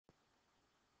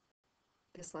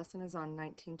This lesson is on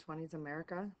 1920s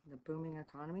America, the booming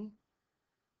economy.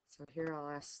 So here I'll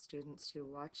ask students to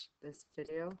watch this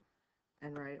video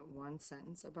and write one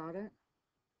sentence about it.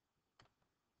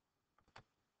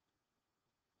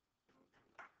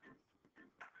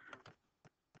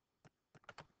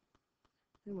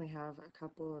 Then we have a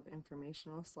couple of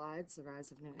informational slides, the rise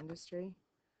of new industry,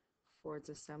 Ford's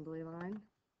assembly line,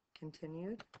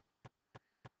 continued.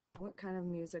 What kind of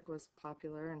music was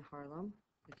popular in Harlem?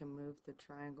 We can move the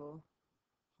triangle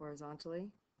horizontally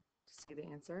to see the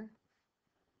answer.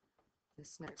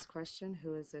 This next question,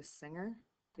 who is this singer?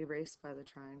 Erase by the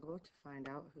triangle to find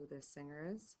out who this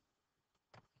singer is.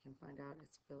 You can find out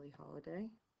it's Billie Holiday.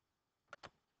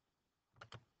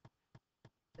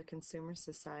 The Consumer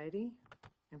Society,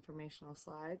 informational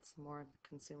slides, more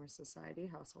Consumer Society,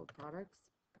 household products.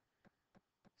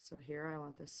 So here I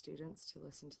want the students to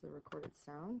listen to the recorded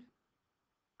sound.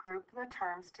 Group the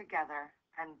terms together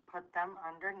and put them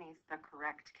underneath the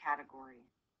correct category.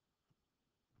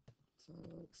 So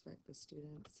I'll expect the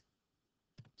students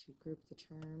to group the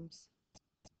terms.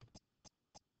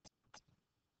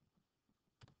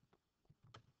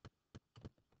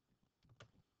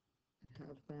 And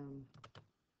have them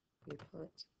be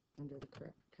put under the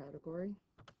correct category.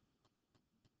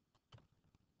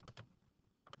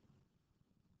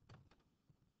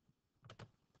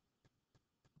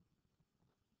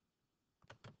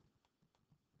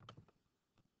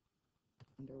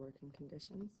 Under working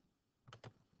conditions.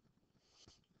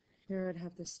 Here I'd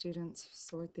have the students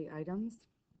sort the items.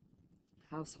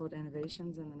 Household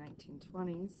innovations in the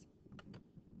 1920s.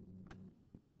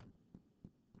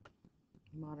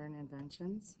 Modern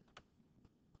inventions.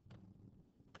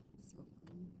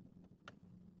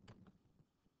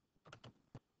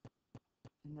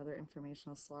 Another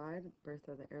informational slide, birth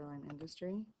of the airline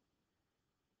industry.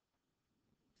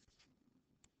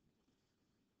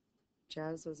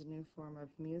 Jazz was a new form of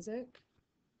music.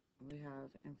 We have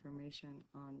information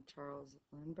on Charles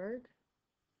Lindbergh.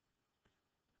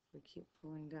 We keep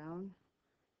pulling down.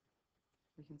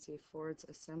 We can see Ford's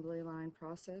assembly line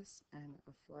process and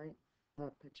a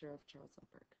picture of Charles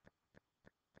Lindbergh.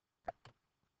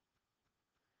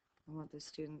 I want the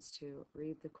students to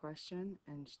read the question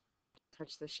and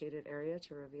touch the shaded area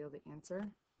to reveal the answer.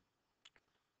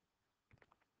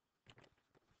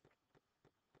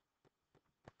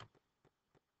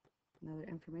 Another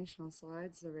informational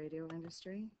slides, the radio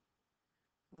industry.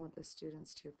 I want the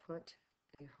students to put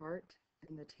a heart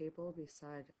in the table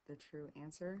beside the true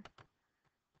answer.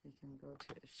 They can go to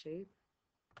the shape,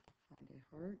 find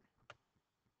a heart.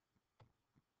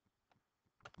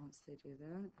 Once they do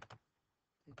that,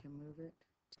 they can move it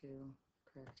to the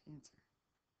correct answer.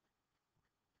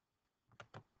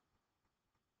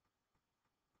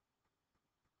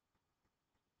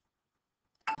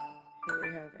 Here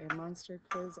we have a monster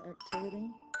quiz activity.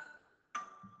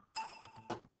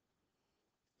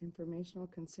 Informational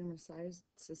Consumer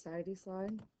Society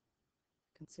slide.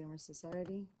 Consumer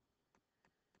Society.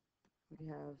 We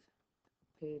have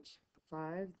page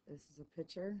 5. This is a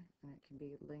picture, and it can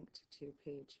be linked to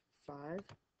page 5.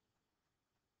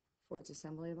 Ford's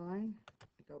assembly line.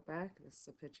 We go back. This is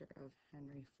a picture of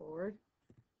Henry Ford,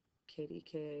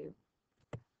 KDKA,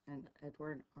 and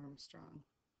Edward Armstrong.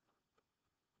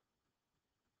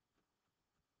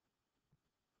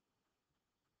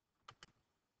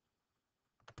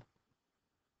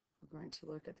 We're going to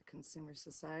look at the Consumer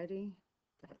Society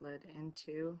that led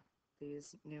into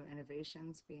these new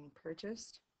innovations being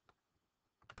purchased.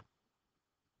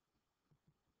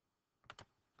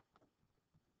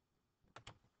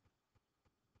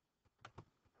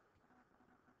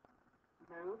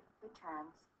 Move the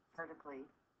terms vertically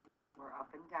or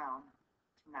up and down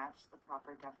to match the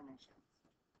proper definitions.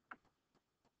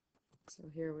 So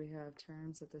here we have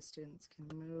terms that the students can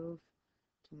move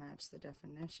to match the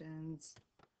definitions.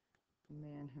 The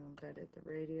man who invented the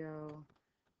radio.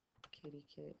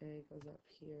 KDKA goes up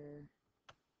here.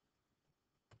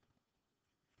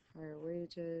 Higher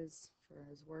wages for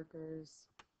his workers.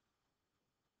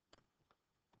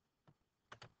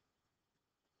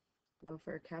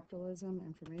 Welfare capitalism,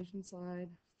 information slide,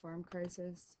 farm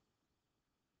crisis.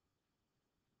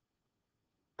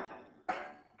 We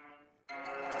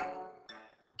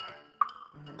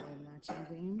have a matching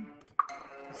game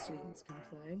the students can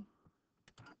play.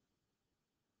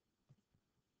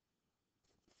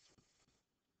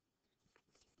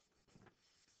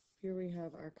 Here we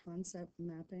have our concept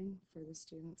mapping for the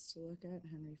students to look at,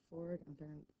 Henry Ford and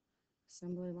then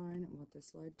assembly line and what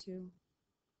this led to.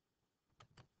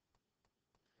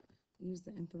 Use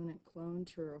the implement clone,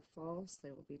 true or false. They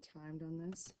will be timed on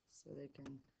this so they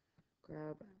can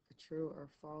grab the true or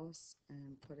false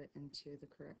and put it into the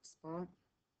correct spot.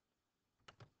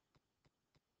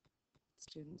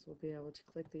 Students will be able to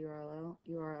click the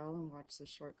URL and watch the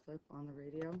short clip on the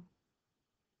radio.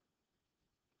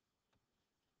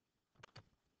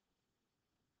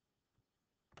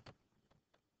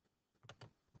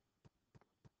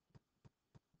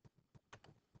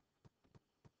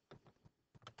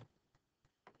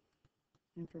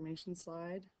 Information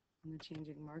slide on the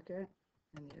changing market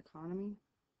and the economy.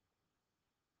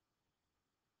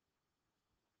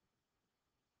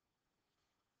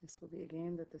 This will be a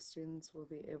game that the students will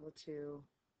be able to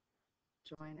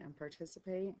join and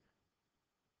participate.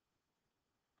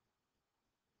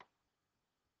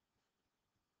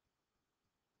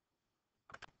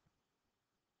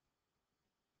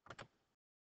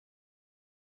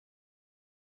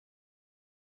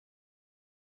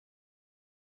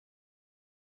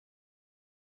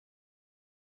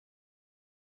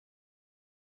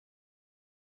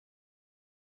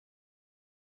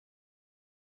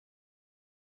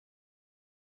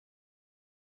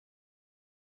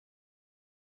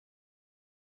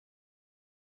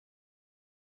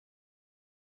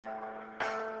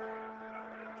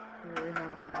 Here we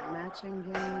have a matching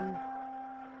game.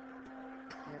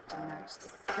 You have to match the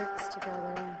sticks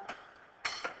together.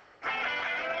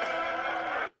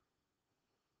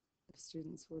 The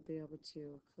students will be able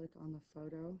to click on the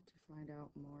photo to find out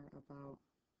more about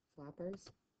flappers.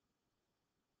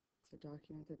 It's a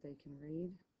document that they can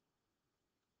read.